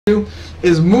do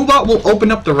is Moobot will open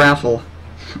up the raffle.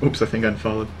 Oops, I think I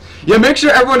unfollowed. Yeah, make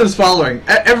sure everyone is following.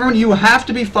 Everyone, you have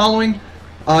to be following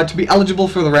to be eligible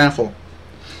for the raffle.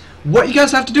 What you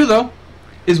guys have to do, though,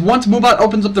 is once Moobot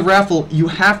opens up the raffle, you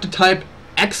have to type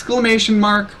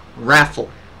 !raffle.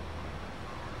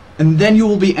 And then you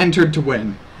will be entered to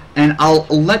win. And I'll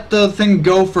let the thing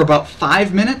go for about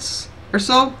 5 minutes or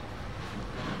so.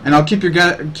 And I'll keep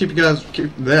reminding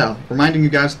you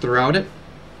guys throughout it.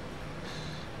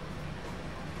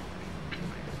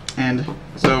 And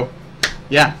so,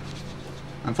 yeah,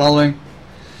 I'm following.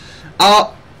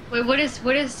 Wait, what is it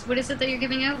that you're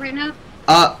giving out right now?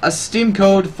 A Steam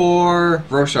code for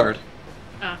Rochard.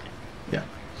 Oh, okay. Yeah.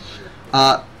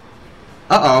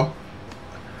 Uh-oh.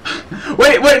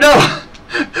 Wait, no!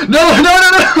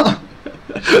 No!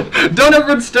 Don't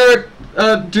ever start,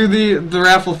 do the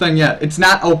raffle thing yet. It's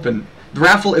not open. The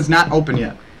raffle is not open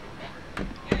yet.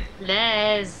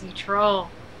 Les, you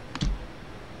troll.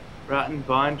 Rotten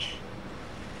bunch.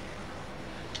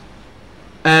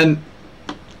 And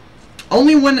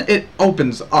only when it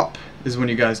opens up is when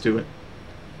you guys do it.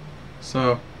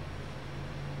 So,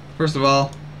 first of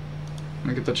all, I'm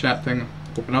gonna get the chat thing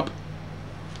open up.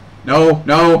 No!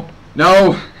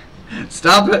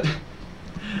 Stop it!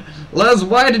 Les,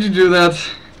 why did you do that?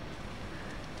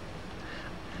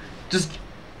 Just...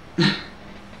 It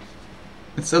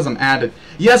says I'm added.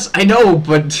 Yes, I know,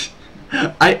 but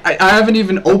I haven't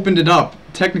even opened it up.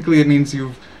 Technically, it means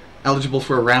you're eligible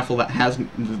for a raffle that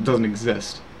doesn't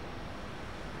exist.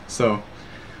 So,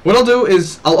 what I'll do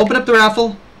is I'll open up the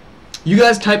raffle. You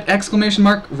guys type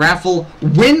 !raffle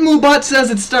when Moobot says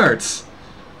it starts,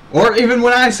 or even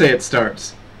when I say it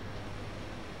starts.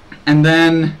 And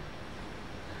then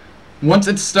once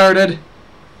it's started,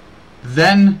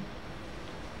 then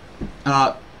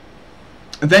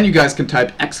you guys can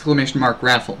type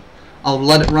 !raffle. I'll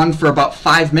let it run for about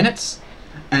 5 minutes,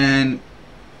 and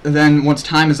then once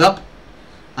time is up,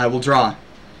 I will draw.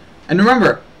 And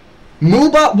remember,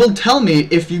 Moobot will tell me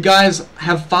if you guys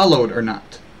have followed or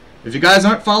not. If you guys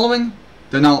aren't following,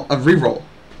 then I'll re-roll.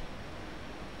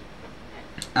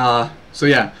 So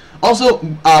yeah. Also,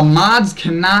 mods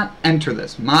cannot enter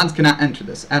this. Mods cannot enter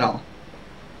this at all.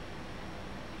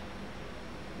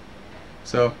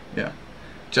 So, yeah.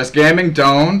 Just Gaming,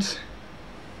 don't.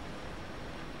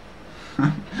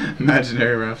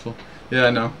 Imaginary raffle. Yeah,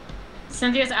 I know.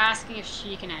 Cynthia's asking if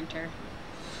she can enter.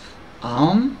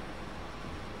 Yeah?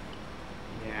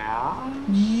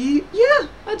 Yeah,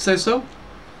 I'd say so.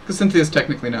 Because Cynthia's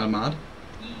technically not a mod.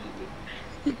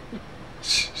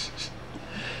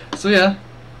 So yeah.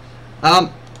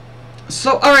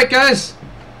 So alright guys.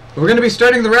 We're gonna be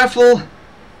starting the raffle.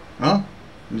 Well,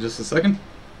 in just a second.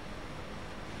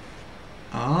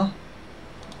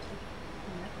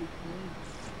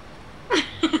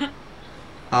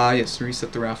 Yes,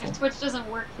 reset the raffle. If Twitch doesn't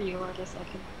work for you, I guess I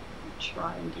could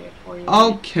try and do it for you.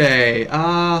 Okay,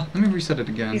 let me reset it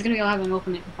again. He's gonna go have him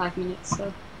open it for 5 minutes,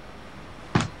 so.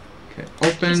 Okay,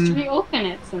 open. Just reopen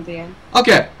it, Cynthia.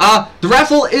 Okay, the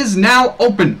raffle is now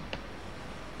open.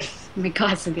 Oh my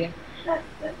god, Cynthia.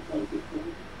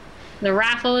 The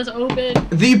raffle is open.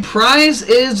 The prize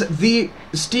is the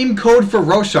Steam code for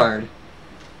Rochard.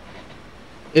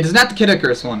 It is not the Kid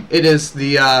Icarus one. It is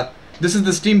the, this is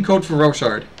the Steam code for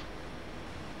Rochard.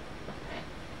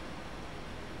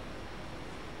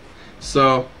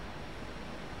 So,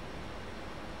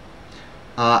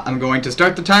 I'm going to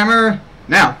start the timer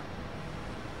now.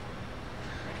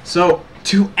 So,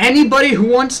 to anybody who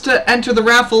wants to enter the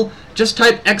raffle, just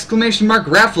type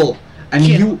 !raffle, and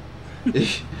you...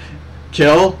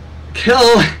 Kill.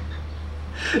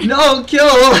 No,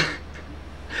 kill!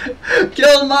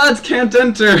 Kill mods can't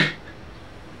enter.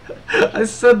 I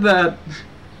said that.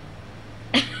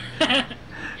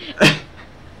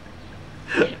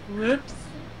 Whoops.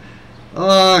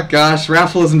 Oh gosh,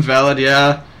 raffle is invalid,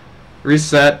 yeah.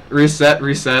 Reset.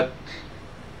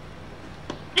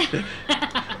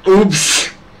 Oops.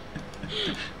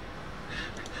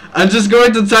 I'm just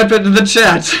going to type it in the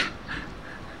chat.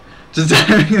 Just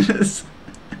typing this.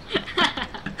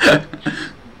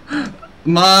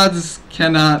 Mods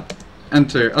cannot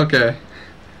enter. Okay.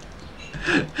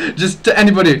 Just to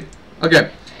anybody.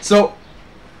 Okay. So,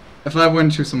 if I win,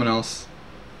 choose someone else.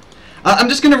 I'm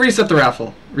just gonna reset the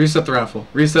raffle. Reset the raffle.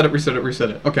 Reset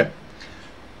it. Okay.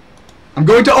 I'm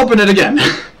going to open it again.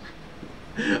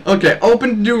 Okay,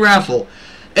 open new raffle.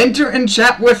 Enter and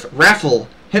chat with raffle.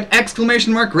 Hit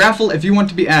 !raffle if you want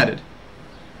to be added.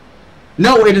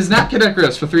 No, it is not Kid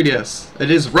Icarus for 3DS. It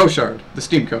is Rochard, the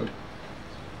Steam code.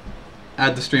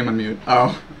 Add the stream on mute.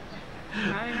 Oh.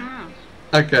 I don't know.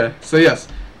 Okay, so yes.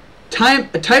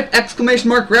 type exclamation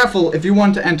mark raffle if you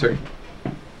want to enter.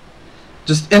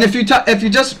 And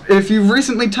if you've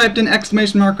recently typed in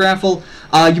exclamation mark raffle,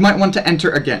 you might want to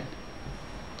enter again.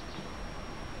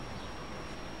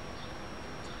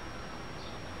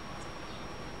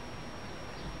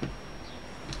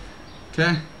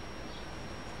 Okay.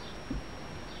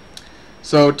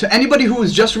 So to anybody who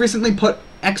has just recently put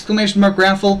exclamation mark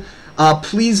raffle,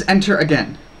 please enter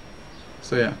again.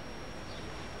 So yeah.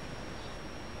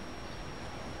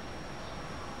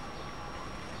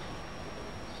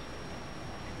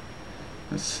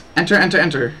 Let's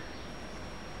enter.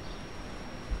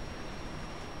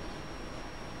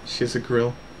 She's a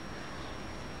grill.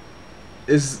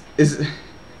 Is the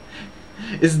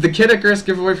Kid Icarus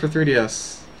giveaway for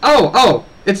 3DS? Oh,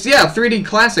 it's 3D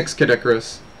Classics Kid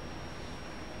Icarus.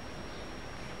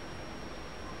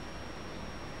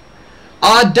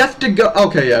 Death to go.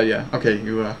 Okay, yeah. Okay,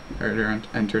 you already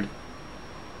entered.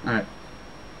 All right.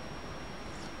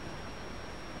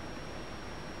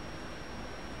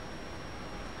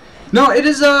 No, it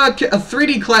is a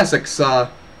 3D Classics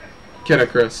Kid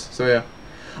Icarus. So yeah.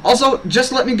 Also,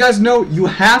 just letting you guys know, you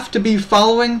have to be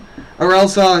following, or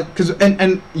else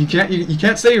and you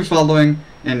can't say you're following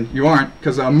and you aren't,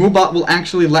 because Moobot will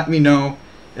actually let me know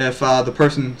if the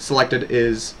person selected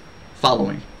is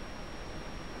following.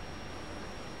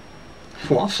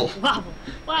 Waffle.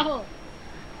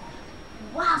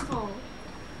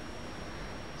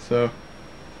 So.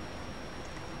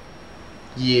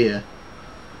 Yeah.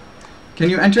 Can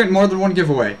you enter in more than one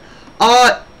giveaway?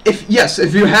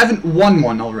 If you haven't won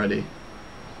one already.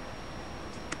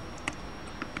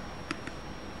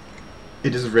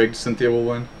 It is rigged. Cynthia will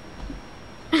win.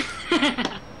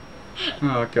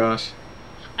 Oh gosh.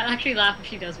 I'd actually laugh if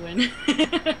she does win.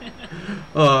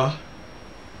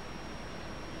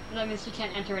 That means she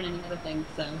can't enter in any other things,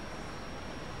 so.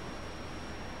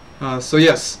 So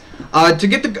yes, to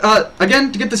get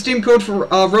the Steam code for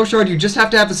Roshard, you just have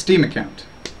to have a Steam account.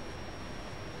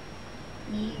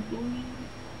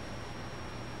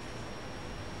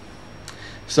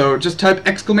 So just type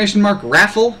exclamation mark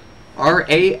raffle,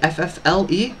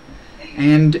 R-A-F-F-L-E,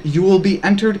 and you will be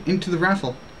entered into the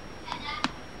raffle.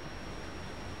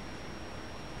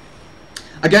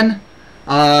 Again,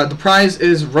 the prize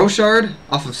is Roshard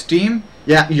off of Steam.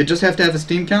 Yeah, you just have to have a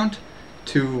Steam account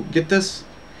to get this.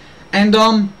 And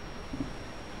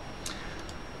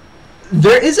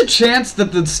there is a chance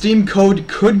that the Steam code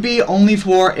could be only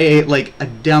for a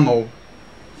demo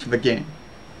for the game.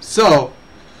 So,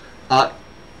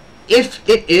 if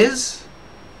it is,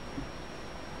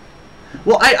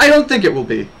 well, I don't think it will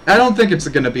be. I don't think it's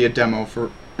going to be a demo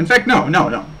for. In fact, no.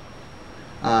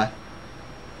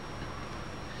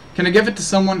 Can I give it to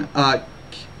someone?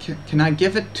 Can I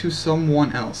give it to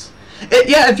someone else?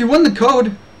 Yeah, if you win the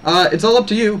code, it's all up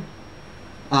to you.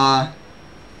 Oh,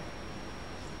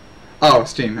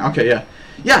 Steam. Okay, yeah.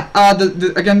 Yeah,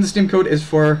 again, the Steam code is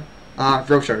for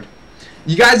Roshard.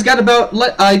 You guys got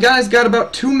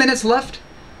about 2 minutes left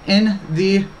in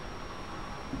the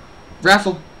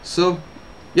raffle. So,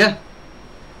 yeah.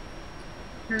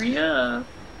 Hurry up.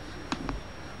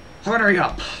 Hurry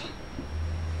up.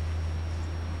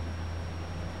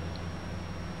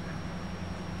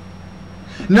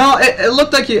 No, it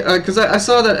looked like he, because I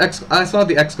saw that I saw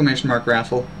the exclamation mark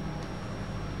raffle.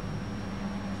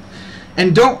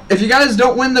 And if you guys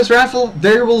don't win this raffle,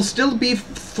 there will still be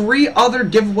 3 other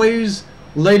giveaways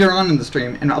later on in the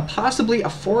stream, and possibly a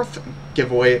 4th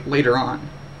giveaway later on.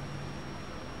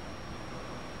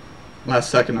 Last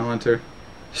second I'll enter.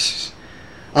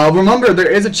 Remember, there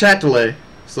is a chat delay,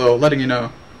 so letting you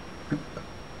know.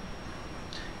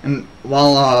 And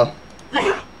while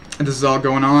this is all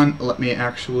going on, let me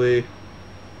actually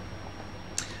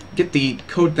get the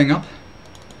code thing up.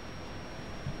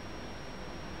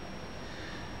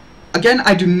 Again,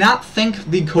 I do not think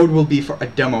the code will be for a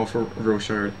demo for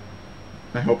Roshard.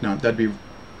 I hope not. That'd be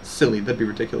silly. That'd be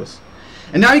ridiculous.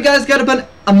 And now you guys got about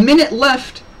a minute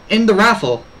left in the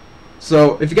raffle.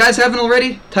 So if you guys haven't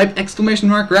already, type exclamation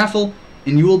mark raffle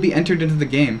and you will be entered into the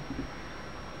game.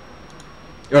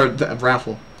 Or the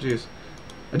raffle. Jeez.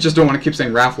 I just don't want to keep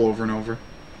saying raffle over and over.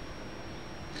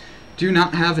 Do you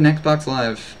not have an Xbox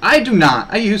Live? I do not.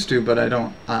 I used to, but I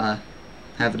don't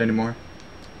have it anymore.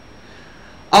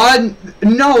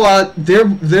 No,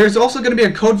 there's also going to be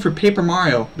a code for Paper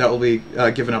Mario that will be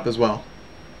given up as well.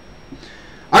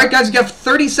 Alright guys, you got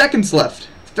 30 seconds left.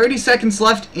 30 seconds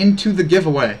left into the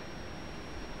giveaway.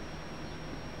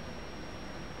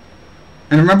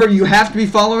 And remember, you have to be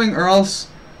following or else,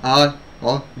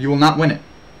 well, you will not win it.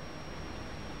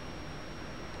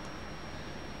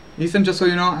 Ethan, just so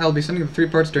you know, I'll be sending the 3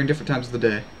 parts during different times of the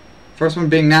day. If First one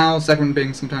being now, second one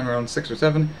being sometime around 6 or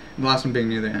 7, and the last one being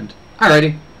near the end.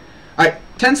 Alrighty. Alright,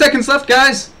 10 seconds left,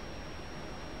 guys!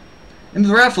 Into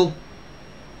the raffle.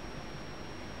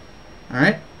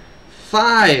 Alright.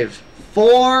 5,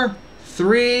 4,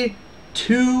 3,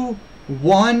 2,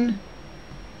 1.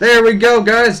 There we go,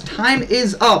 guys. Time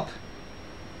is up.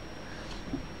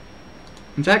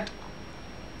 In fact,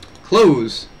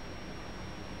 close.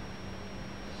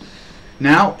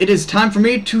 Now, it is time for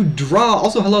me to draw.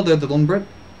 Also, hello there, the Lone Brit.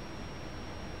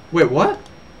 Wait, what?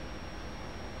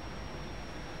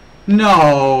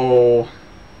 No.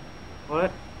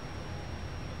 What?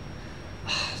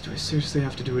 Do I seriously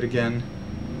have to do it again?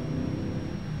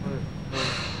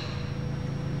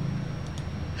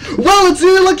 Well, it's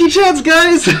your lucky chance,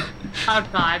 guys! Oh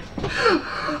god.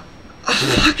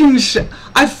 Fucking shit.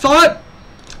 I thought...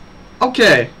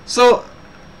 Okay, so...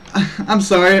 I'm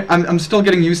sorry, I'm still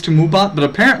getting used to Moobot, but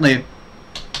apparently...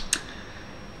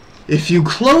 If you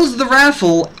close the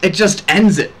raffle, it just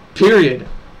ends it. Period.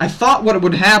 I thought what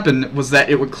would happen was that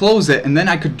it would close it, and then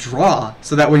I could draw,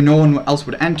 so that way no one else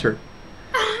would enter.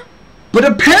 But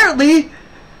apparently,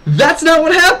 that's not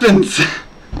what happens!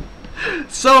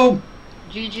 So...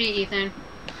 GG, Ethan.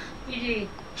 GG.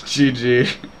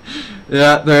 GG.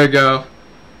 Yeah, there you go.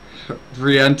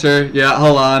 Re-enter. Yeah,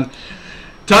 hold on.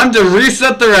 Time to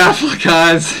reset the raffle,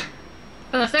 guys.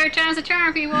 For the third time's the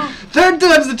charm, people. Third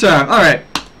time's the charm. Alright.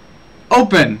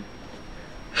 Open.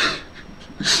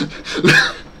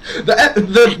 The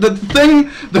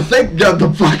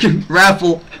fucking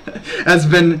raffle has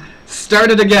been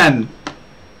started again.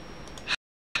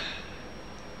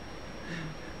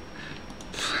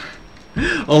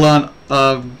 Hold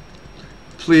on,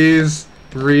 please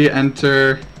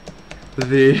re-enter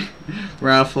the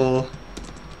raffle.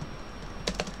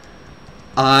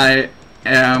 I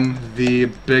am the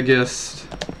biggest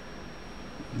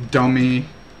dummy.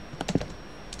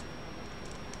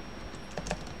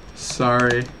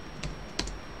 Sorry.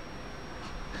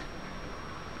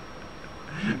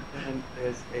 And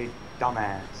is a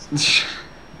dumbass.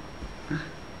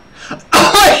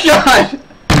 Oh my god!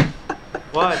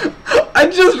 What? I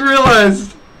just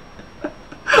realized.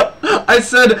 I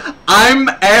said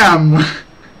am.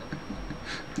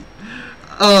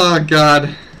 Oh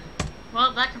god.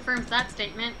 Well, that confirms that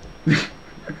statement.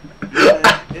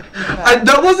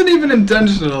 That wasn't even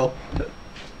intentional.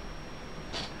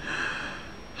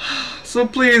 So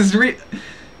please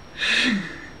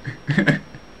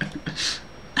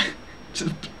just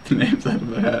put the names out of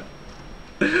the hat.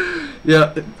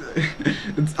 Yeah,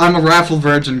 I'm a raffle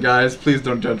virgin, guys. Please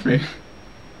don't judge me.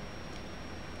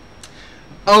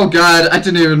 Oh god, I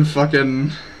didn't even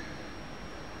fucking...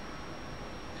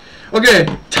 Okay,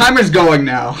 timer's going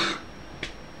now.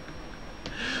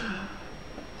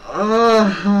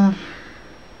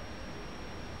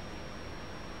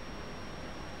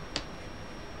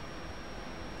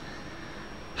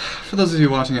 For those of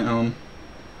you watching at home,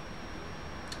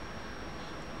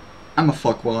 I'm a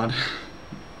fuckwad.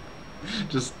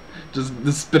 just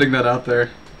spitting that out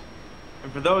there.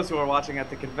 And for those who are watching at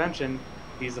the convention,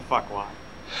 he's a fuckwad.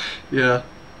 Yeah.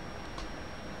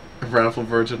 A raffle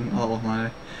virgin. Oh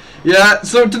my. Yeah,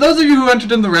 so to those of you who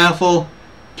entered in the raffle,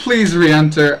 please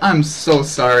re-enter. I'm so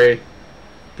sorry.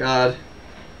 God.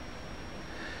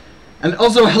 And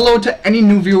also, hello to any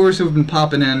new viewers who have been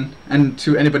popping in, and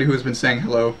to anybody who has been saying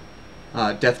hello.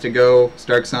 Death to Go,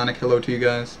 Stark Sonic, hello to you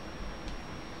guys.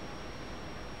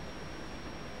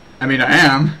 I mean, I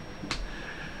am.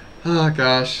 Oh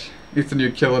gosh. Ethan,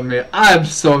 you're killing me. I'm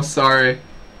so sorry.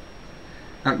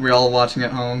 Aren't we all watching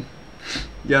at home?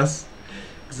 Yes,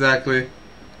 exactly.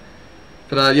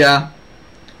 But yeah,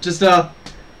 just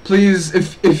please,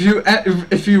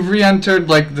 if you re-entered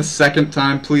like the second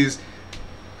time, please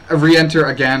re-enter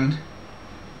again.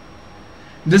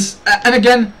 This and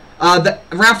again, the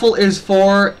raffle is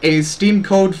for a Steam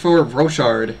code for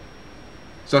Rochard.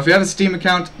 So if you have a Steam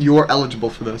account, you are eligible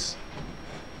for this.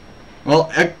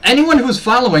 Well, anyone who's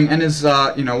following and is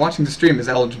you know, watching the stream is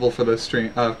eligible for this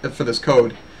stream for this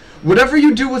code. Whatever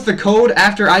you do with the code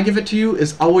after I give it to you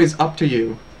is always up to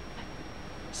you.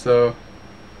 So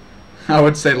I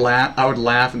would say I would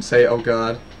laugh and say, "Oh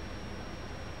God."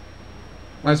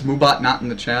 Why is Moobot not in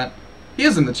the chat? He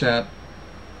is in the chat.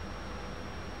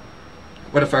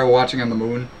 What if I were watching on the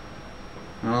moon?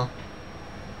 Oh.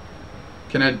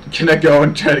 Can I go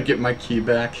and try to get my key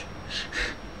back?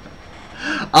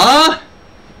 I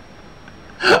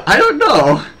don't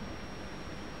know.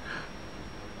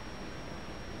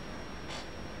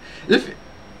 If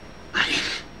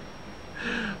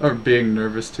or being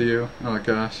nervous to you. Oh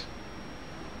gosh.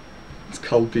 It's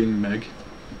called being Meg.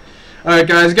 Alright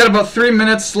guys, got about 3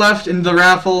 minutes left in the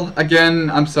raffle. Again,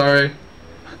 I'm sorry.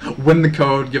 Win the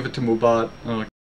code, give it to Mubot. Oh.